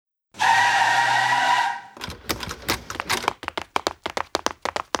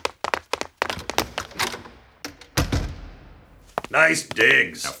Nice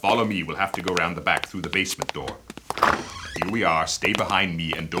digs. Now follow me. We'll have to go around the back through the basement door. Here we are. Stay behind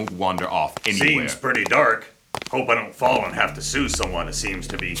me and don't wander off anywhere. Seems pretty dark. Hope I don't fall and have to sue someone who seems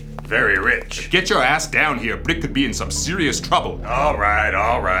to be very rich. Get your ass down here. Brick could be in some serious trouble. All right.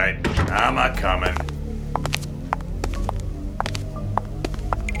 I'm a coming.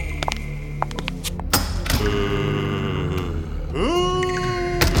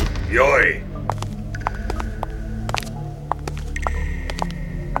 Yoy.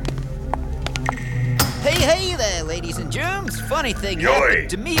 Hey there, ladies and germs. Funny thing Yoy. happened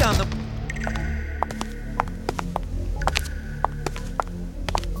to me on the...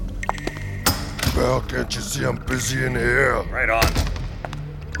 Well, can't you see I'm busy in here? Right on.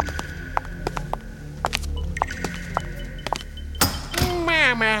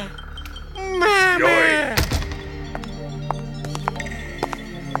 Mama. Yoy.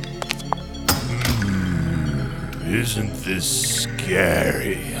 Isn't this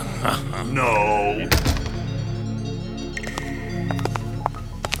scary? No.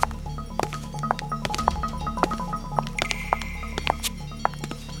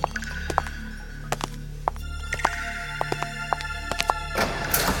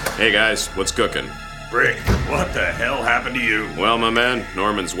 Hey guys, what's cooking? Brick, what the hell happened to you? Well, my man,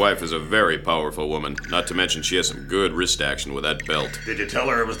 Norman's wife is a very powerful woman. Not to mention she has some good wrist action with that belt. Did you tell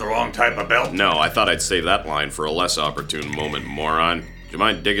her it was the wrong type of belt? No, I thought I'd save that line for a less opportune moment, moron. Do you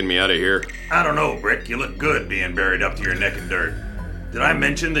mind digging me out of here? I don't know, Brick. You look good being buried up to your neck in dirt. Did I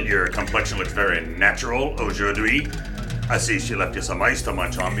mention that your complexion looks very natural aujourd'hui? I see she left you some ice to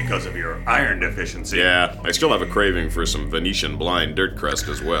munch on because of your iron deficiency. Yeah, I still have a craving for some Venetian blind dirt crust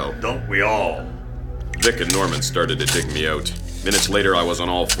as well. Don't we all? Vic and Norman started to dig me out. Minutes later, I was on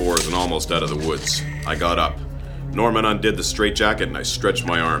all fours and almost out of the woods. I got up. Norman undid the straitjacket and I stretched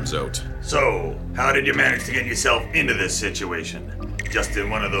my arms out. So, how did you manage to get yourself into this situation? Just in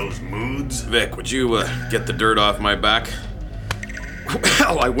one of those moods? Vic, would you get the dirt off my back?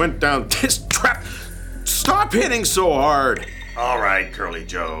 Well, I went down this trap. Stop hitting so hard! All right, Curly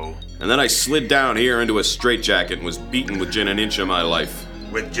Joe. And then I slid down here into a straitjacket and was beaten with gin an inch of my life.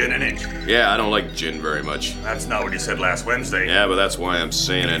 With gin and inch. Yeah, I don't like gin very much. That's not what you said last Wednesday. Yeah, but that's why I'm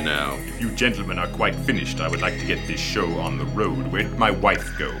saying it now. If you gentlemen are quite finished, I would like to get this show on the road. Where'd my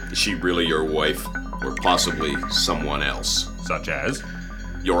wife go? Is she really your wife? Or possibly someone else? Such as?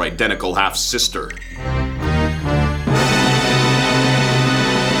 Your identical half-sister.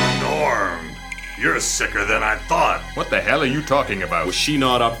 Norm, you're sicker than I thought. What the hell are you talking about? Was she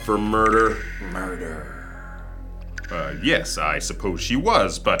not up for murder? Murder. Yes, I suppose she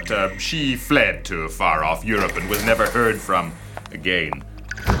was, but she fled to far-off Europe and was never heard from again.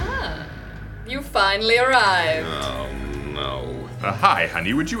 Ah, you finally arrived. Oh, no. Hi,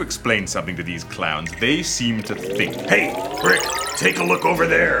 honey, would you explain something to these clowns? They seem to think. Hey, Brick, take a look over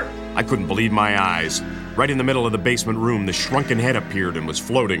there. I couldn't believe my eyes. Right in the middle of the basement room, the shrunken head appeared and was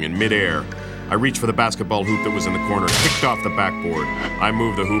floating in midair. I reached for the basketball hoop that was in the corner, kicked off the backboard. I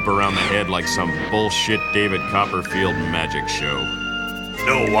moved the hoop around the head like some bullshit David Copperfield magic show.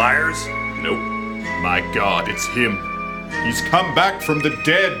 No wires? Nope. My God, it's him. He's come back from the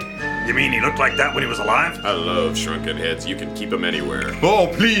dead. You mean he looked like that when he was alive? I love shrunken heads. You can keep them anywhere. Oh,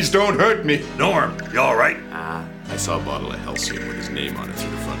 please don't hurt me. Norm, you all right? I saw a bottle of Halcyon with his name on it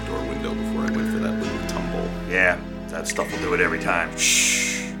through the front door window before I went for that little tumble. Yeah, that stuff will do it every time. Shh.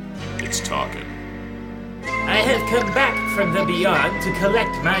 It's talking. I have come back from the beyond to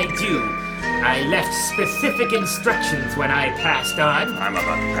collect my due. I left specific instructions when I passed on. I'm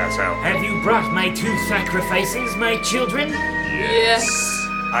about to pass out. Have you brought my 2 sacrifices, my children? Yes.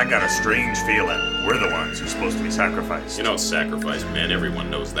 I got a strange feeling. We're the ones who's supposed to be sacrificed. You don't sacrifice men, everyone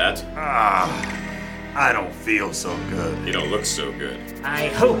knows that. I don't feel so good. You don't look so good. I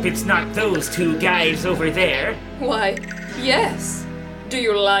hope it's not those 2 guys over there. Why, yes. Do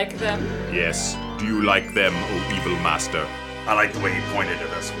you like them? Yes. Do you like them, oh evil master? I like the way he pointed at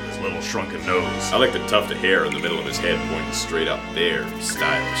us with his little shrunken nose. I like the tuft of hair in the middle of his head pointing straight up there.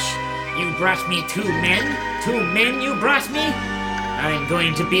 Stylish. You brought me 2 men? 2 men you brought me? I'm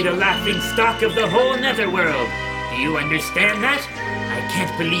going to be the laughing stock of the whole netherworld. Do you understand that? I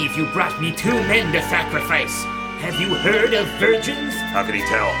can't believe you brought me 2 men to sacrifice. Have you heard of virgins? How could he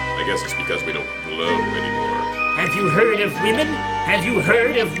tell? I guess it's because we don't glow anymore. Have you heard of women? Have you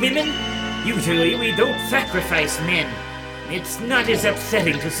heard of women? Usually we don't sacrifice men. It's not as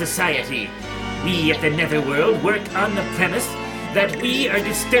upsetting to society. We at the Netherworld work on the premise that we are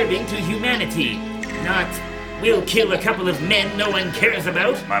disturbing to humanity. Not, we'll kill a couple of men no one cares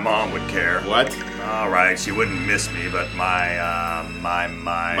about. My mom would care. What? All right, she wouldn't miss me, but my.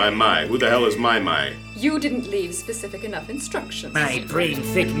 My. Who the hell is my? You didn't leave specific enough instructions. My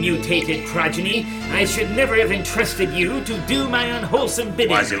brain-thick mutated progeny, I should never have entrusted you to do my unwholesome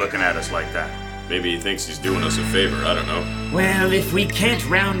bidding. Why is he looking at us like that? Maybe he thinks he's doing us a favor, I don't know. Well, if we can't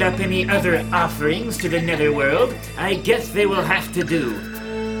round up any other offerings to the netherworld, I guess they will have to do.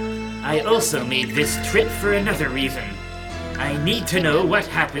 I also made this trip for another reason. I need to know what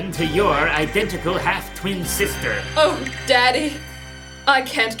happened to your identical half-twin sister. Oh, Daddy. I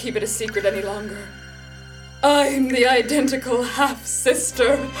can't keep it a secret any longer. I'm the identical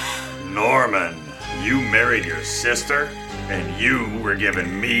half-sister. Norman, you married your sister? And you were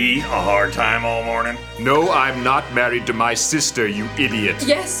giving me a hard time all morning? No, I'm not married to my sister, you idiot.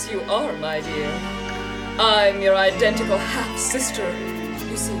 Yes, you are, my dear. I'm your identical half-sister.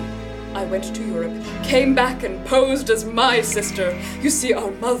 You see, I went to Europe, came back and posed as my sister. You see, our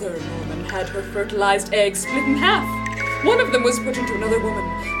mother, Norman, had her fertilized eggs split in half. One of them was put into another woman.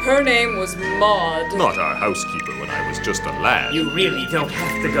 Her name was Maud. Not our housekeeper when I was just a lad. You really don't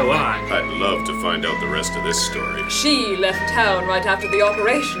have to go on. I'd love to find out the rest of this story. She left town right after the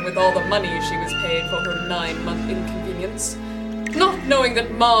operation with all the money she was paid for her 9-month inconvenience. Not knowing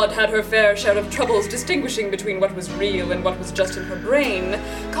that Maud had her fair share of troubles distinguishing between what was real and what was just in her brain,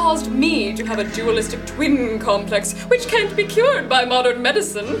 caused me to have a dualistic twin complex, which can't be cured by modern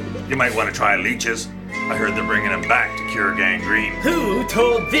medicine. You might want to try leeches. I heard they're bringing him back to cure gangrene. Who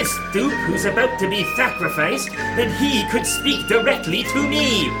told this dupe who's about to be sacrificed that he could speak directly to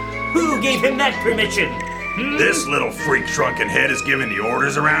me? Who gave him that permission? This little freak shrunken head is giving the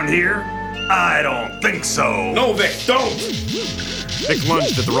orders around here? I don't think so. No, Vic, don't! Vic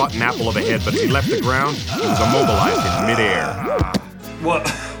lunged at the rotten apple of a head, but as he left the ground, he was immobilized in midair.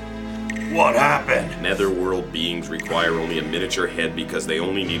 What happened? Netherworld beings require only a miniature head because they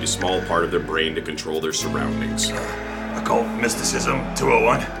only need a small part of their brain to control their surroundings. Occult Mysticism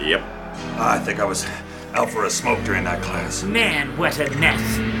 201? Yep. I think I was out for a smoke during that class. Man, what a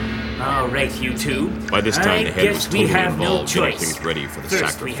mess. All right, you two. By this time, the head was totally have no involved, getting choice. things ready for the First,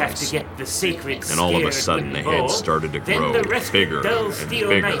 sacrifice. we have to get the sacred And all of a scared sudden, the wooden head bowl, started to then grow the rest bigger dull and steel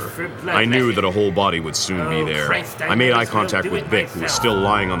bigger. knife for blood I knew letting. that a whole body would soon be Oh, there. Christ, I made might eye as well contact do with it Vic, who was myself. still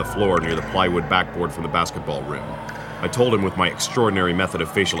lying on the floor near the plywood backboard from the basketball rim. I told him with my extraordinary method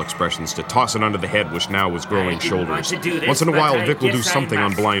of facial expressions to toss it under the head, which now was growing I didn't want shoulders. to do this, Once in a but while, I Vic will do guess I something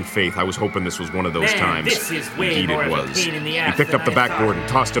on must. blind faith. I was hoping this was one of those Man, times. this is way Indeed more it of a was. pain in the He ass picked up than the I backboard thought. and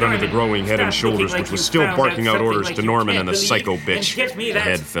tossed it under the Darn it, growing head and stop shoulders, looking which like was you still found barking out out orders something to like you Norman can't and the believe, psycho and bitch. get me The that-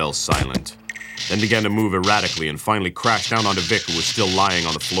 head fell silent. Then began to move erratically and finally crashed down onto Vic, who was still lying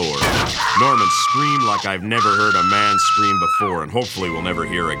on the floor. Norman screamed like I've never heard a man scream before, and hopefully will never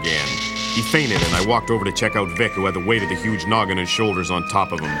hear again. He fainted, and I walked over to check out Vic, who had the weight of the huge noggin and shoulders on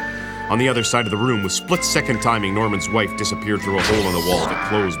top of him. On the other side of the room, with split-second timing, Norman's wife disappeared through a hole in the wall that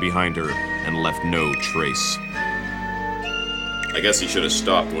closed behind her and left no trace. I guess he should have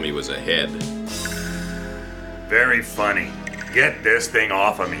stopped when he was ahead. Very funny. Get this thing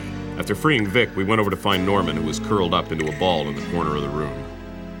off of me. After freeing Vic, we went over to find Norman, who was curled up into a ball in the corner of the room.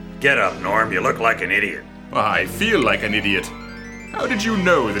 Get up, Norm. You look like an idiot. I feel like an idiot. How did you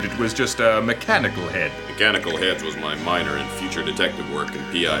know that it was just a mechanical head? Mechanical heads was my minor in future detective work in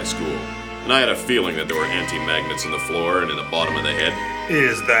PI school. And I had a feeling that there were anti-magnets in the floor and in the bottom of the head.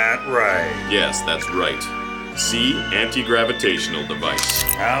 Is that right? Yes, that's right. See? Anti-gravitational device.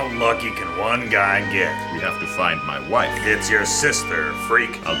 How lucky can one guy get? We have to find my wife. It's your sister,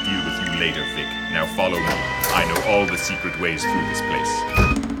 freak. I'll deal with you later, Vic. Now follow me. I know all the secret ways through this place.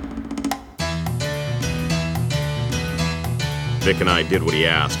 Vic and I did what he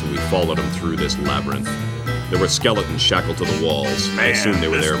asked, and we followed him through this labyrinth. There were skeletons shackled to the walls. I assumed they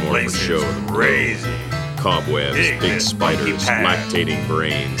were this there more for place show. is crazy. Cobwebs, Big big head, spiders, monkey pads. lactating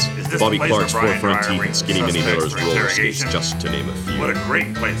brains, Is this Bobby the place Clark's where Brian forefront Dyer teeth, and waits Skinny Minnie suspects Miller's for roller skates, interrogation? just to name a few. What a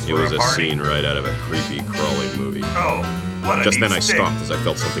great place It for was a a party. scene right out of a creepy, crawling movie. Oh, what a Just neat then I stick. stopped as I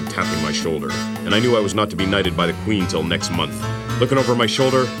felt something tapping my shoulder, and I knew I was not to be knighted by the Queen till next month. Looking over my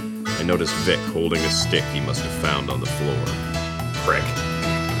shoulder, I noticed Vic holding a stick he must have found on the floor. Prick.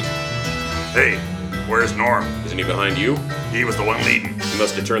 Hey, where's Norm? Isn't he behind you? He was the one leading. He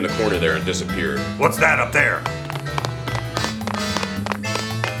must have turned the corner there and disappeared. What's that up there?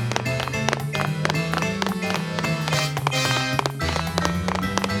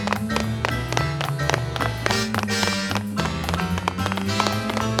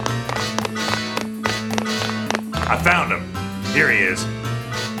 I found him. Here he is.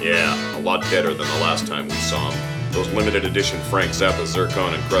 Yeah, a lot deader than the last time we saw him. Those limited edition Frank Zappa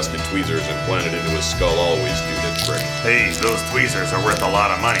zircon encrusted tweezers implanted into his skull always do the trick. Hey, those tweezers are worth a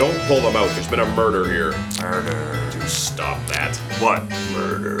lot of money. Don't pull them out, there's been a murder here. Murder. Do stop that. What?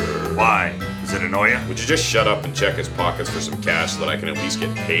 Murder. Why? Is Does it annoy you? Would you just shut up and check his pockets for some cash so that I can at least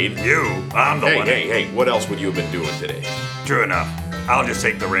get paid? I'm the one. Hey, what else would you have been doing today? True enough. I'll just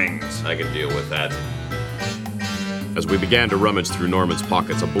take the rings. I can deal with that. As we began to rummage through Norman's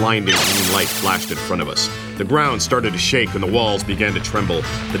pockets, a blinding green light flashed in front of us. The ground started to shake and the walls began to tremble.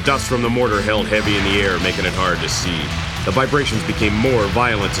 The dust from the mortar held heavy in the air, making it hard to see. The vibrations became more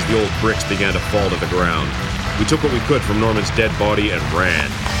violent as the old bricks began to fall to the ground. We took what we could from Norman's dead body and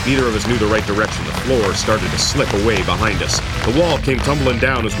ran. Neither of us knew the right direction. The floor started to slip away behind us. The wall came tumbling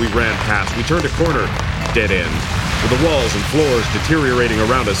down as we ran past. We turned a corner. Dead end. With the walls and floors deteriorating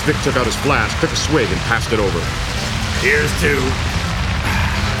around us, Vic took out his flask, took a swig, and passed it over. Here's to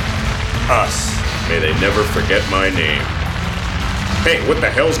us. May they never forget my name. Hey, what the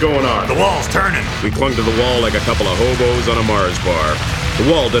hell's going on? The wall's turning. We clung to the wall like a couple of hobos on a Mars bar. The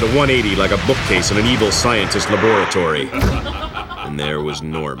wall did a 180 like a bookcase in an evil scientist laboratory. And there was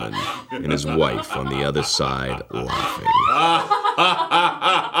Norman and his wife on the other side laughing.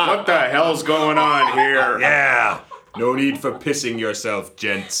 What the hell's going on here? Yeah. No need for pissing yourself,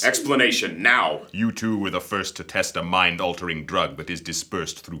 gents. Explanation, now. You two were the first to test a mind-altering drug that is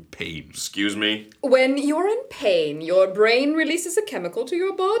dispersed through pain. Excuse me? When you're in pain, your brain releases a chemical to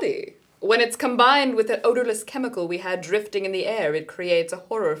your body. When it's combined with the odorless chemical we had drifting in the air, it creates a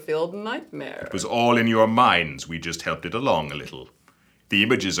horror-filled nightmare. It was all in your minds. We just helped it along a little. The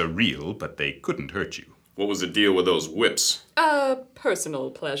images are real, but they couldn't hurt you. What was the deal with those whips?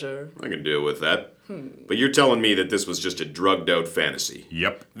 Personal pleasure. I can deal with that. But you're telling me that this was just a drugged-out fantasy?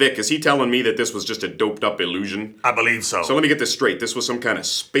 Yep. Vic, is he telling me that this was just a doped-up illusion? I believe so. So let me get this straight. This was some kind of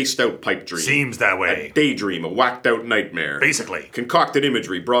spaced-out pipe dream. Seems that way. A daydream, a whacked-out nightmare. Basically. Concocted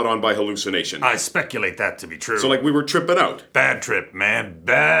imagery brought on by hallucination. I speculate that to be true. So like we were tripping out. Bad trip, man.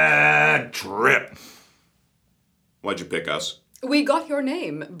 Bad trip. Why'd you pick us? We got your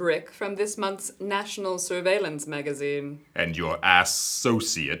name, Brick, from this month's National Surveillance magazine. And your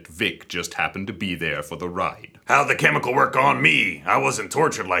associate, Vic, just happened to be there for the ride. How'd the chemical work on me? I wasn't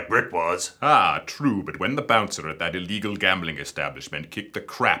tortured like Brick was. Ah, true, but when the bouncer at that illegal gambling establishment kicked the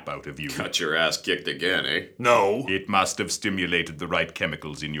crap out of you... Got your ass kicked again, eh? No. It must have stimulated the right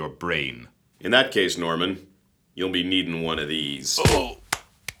chemicals in your brain. In that case, Norman, you'll be needing one of these. Oh,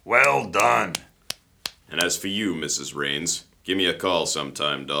 well done. And as for you, Mrs. Raines, give me a call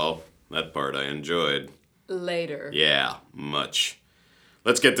sometime, doll. That part I enjoyed. Later. Yeah, much.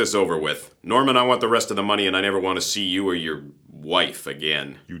 Let's get this over with. Norman, I want the rest of the money and I never want to see you or your wife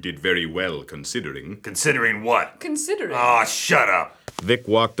again. You did very well, considering. Considering what? Considering. Aw, shut up. Vic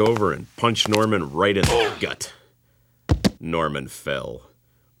walked over and punched Norman right in the gut. Norman fell.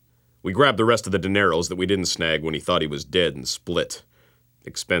 We grabbed the rest of the dineros that we didn't snag when he thought he was dead and split.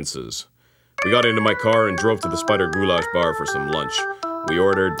 Expenses. We got into my car and drove to the Spider Goulash bar for some lunch. We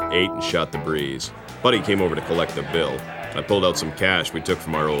ordered, ate, and shot the breeze. Buddy came over to collect the bill. I pulled out some cash we took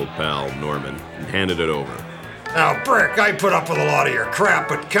from our old pal, Norman, and handed it over. Now, Brick, I put up with a lot of your crap,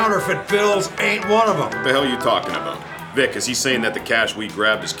 but counterfeit bills ain't one of them. What the hell are you talking about? Vic, is he saying that the cash we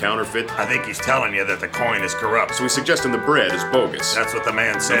grabbed is counterfeit? I think he's telling you that the coin is corrupt. So he's suggesting the bread is bogus. That's what the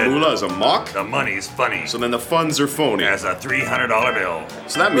man The said. moolah is a mock? The money's funny. So then the funds are phony. As a $300 bill.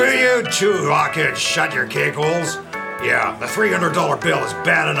 So that means... Will you two lockheads shut your cake holes? Yeah, the $300 bill is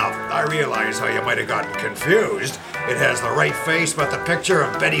bad enough. I realize how you might have gotten confused. It has the right face, but the picture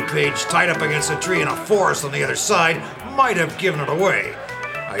of Betty Page tied up against a tree in a forest on the other side might have given it away.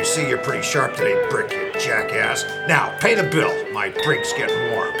 I see you're pretty sharp today, Brick, you jackass. Now, pay the bill. My drink's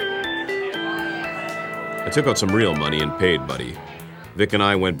getting warm. I took out some real money and paid Buddy. Vic and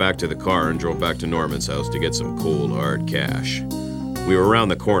I went back to the car and drove back to Norman's house to get some cold, hard cash. We were around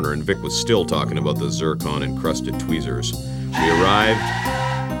the corner and Vic was still talking about the zircon-encrusted tweezers. We arrived,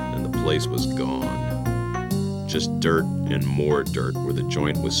 and the place was gone. Just dirt and more dirt where the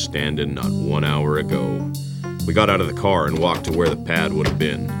joint was standing not 1 hour ago. We got out of the car and walked to where the pad would have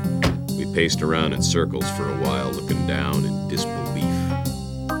been. We paced around in circles for a while, looking down in disbelief.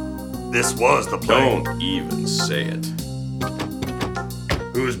 This was the plane. Don't even say it.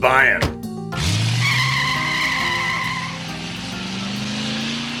 Who's buying?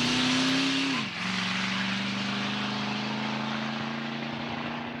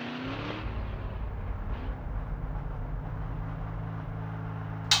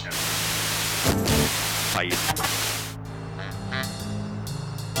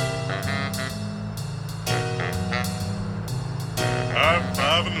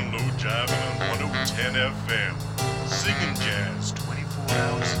 High-fiving and low-jiving on 110 FM. Singing jazz 24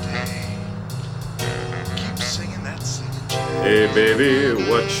 hours a day. Keep singing that singing jazz. Hey, baby,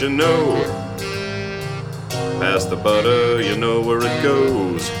 what you know? Pass the butter, you know where it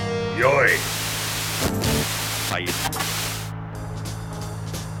goes. Yoy.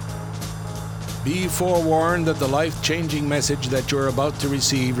 Be forewarned that the life-changing message that you're about to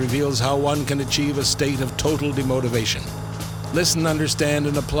receive reveals how one can achieve a state of total demotivation. Listen, understand,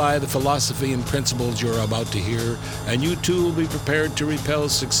 and apply the philosophy and principles you're about to hear, and you too will be prepared to repel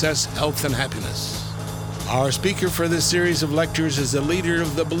success, health, and happiness. Our speaker for this series of lectures is the leader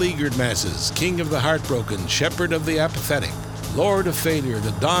of the beleaguered masses, king of the heartbroken, shepherd of the apathetic, lord of failure,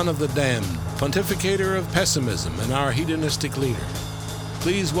 the dawn of the damned, pontificator of pessimism, and our hedonistic leader.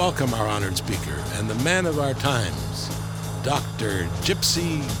 Please welcome our honored speaker and the man of our times, Dr.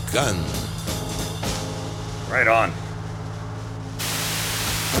 Gypsy Gunn. Right on.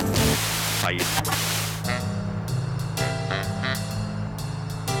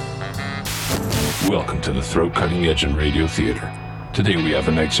 Welcome to the Throat Cutting Edge in Radio Theater. Today we have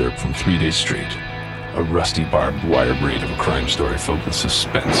an excerpt from 3 Days Straight, a rusty barbed wire braid of a crime story filled with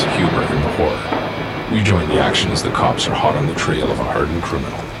suspense, humor, and horror. We join the action as the cops are hot on the trail of a hardened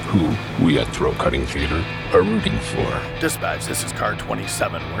criminal, who we at Throat Cutting Theater are rooting for. Dispatch, this is car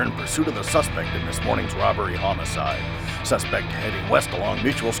 27. We're in pursuit of the suspect in this morning's robbery homicide. Suspect heading west along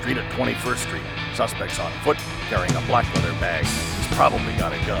Mutual Street at 21st Street. Suspect's on foot, carrying a black leather bag. He's probably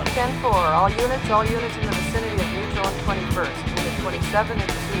got a gun. 10-4, all units in the vicinity of Mutual and 21st. Unit 27 in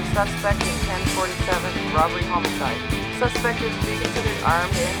pursuit of suspect in 1047, robbery homicide. Suspect is to be considered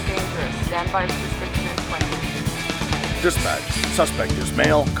armed and dangerous. Stand by for description in 20. Dispatch, suspect is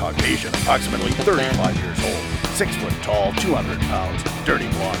male, Caucasian, approximately 35 years old, 6 foot tall, 200 pounds, dirty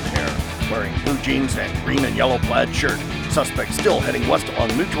blonde hair, wearing blue jeans and green and yellow plaid shirt. Suspect still heading west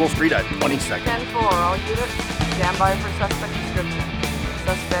along Mutual Street at 22nd. 10-4, all units, stand by for suspect description.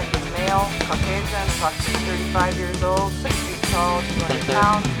 Suspect is male, Caucasian, approximately 35 years old, 6 feet tall, 200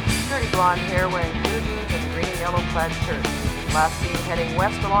 pounds, dirty blonde hair, wearing blue jeans and green and yellow plaid shirt. Last seen heading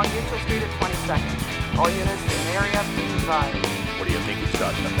west along Mutual Street at 22nd. All units in the area, please advise. What do you think he's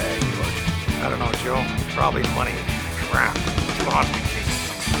got in the bag, George? I don't know, Joe. Probably money. Crap. Lost me cases.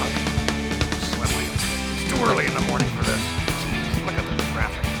 It's too early in the morning for this. Look at the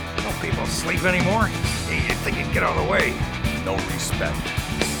traffic. Don't people sleep anymore? You'd think you'd get out of the way. No respect.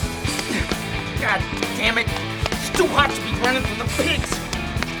 God damn it. It's too hot to be running from the pigs.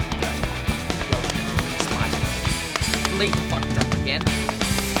 Late fucked up again.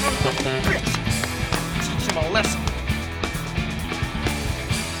 Bitch. Teach him a lesson.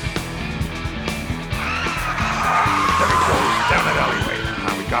 There he goes, down that alleyway.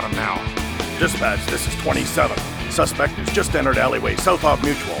 We got him now. Dispatch, this is 27. Suspect has just entered alleyway south of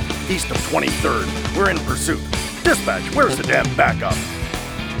Mutual, east of 23rd. We're in pursuit. Dispatch, where's the damn backup?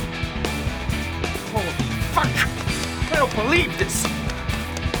 Holy fuck! I don't believe this!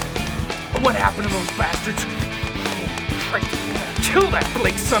 What happened to those bastards? Try to kill that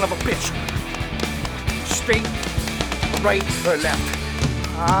Blake son of a bitch! Straight, right, or left?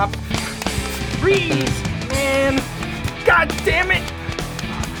 Freeze, man! God damn it!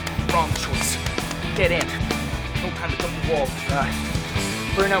 Wrong choice. Dead end. No time to dump the wall.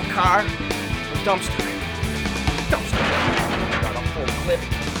 Burnout car or dumpster? Dumpster. Got a full clip.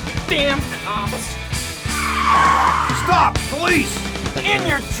 Damn cops! Stop! Police! In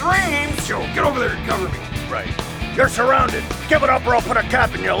your dreams! Joe, get over there and cover me. Right. You're surrounded. Give it up or I'll put a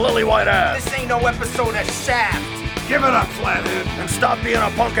cap in your lily-white ass. This ain't no episode of Shaft. Give it up, flathead. And stop being a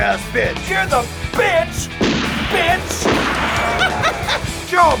punk-ass bitch. You're the bitch! Bitch!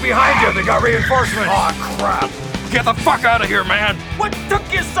 Joe, behind you. They got reinforcements. Aw, crap. Get the fuck out of here, man. What took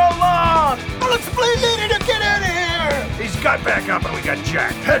you so long? I'll explain later to get out of here. He's got back up and we got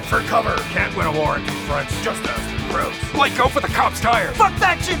jacked. Head for cover. Can't win a war in two fronts. Just us. Gross. Blake, go for the cop's tire. Fuck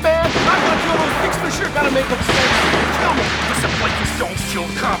that shit, man. I'm gonna kill those pigs for sure. Gotta make them stay. Kill me. Listen, Blake, you don't kill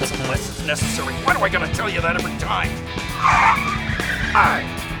cops unless it's necessary. Why do I gotta tell you that every time? I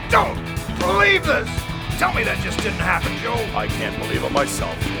don't believe this. Tell me that just didn't happen, Joe. I can't believe it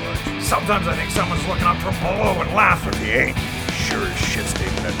myself, George. Sometimes I think someone's looking up from below and laughing. If he ain't, sure as shit's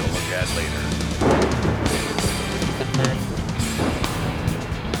taking it to look at later.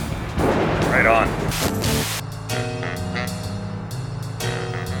 Right on.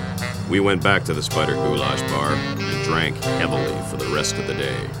 We went back to the Spider Goulash bar and drank heavily for the rest of the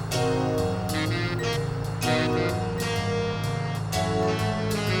day.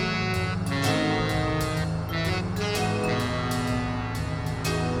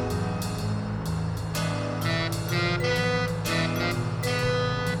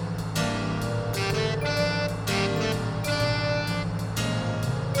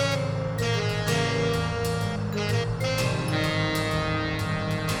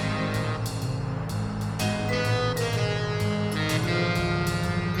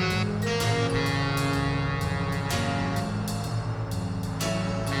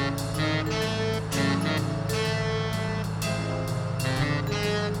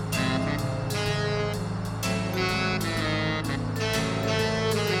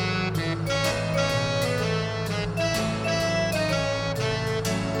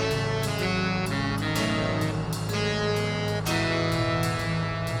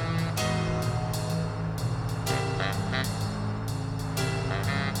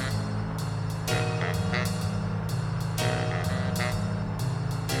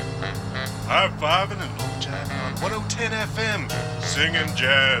 Singing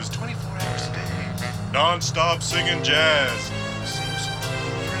jazz 24 hours a day. Non-stop singing jazz. Same song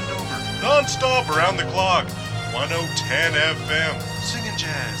over and over. Non-stop around the clock. 1010 FM. Singing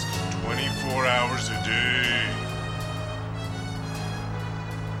jazz 24 hours a day.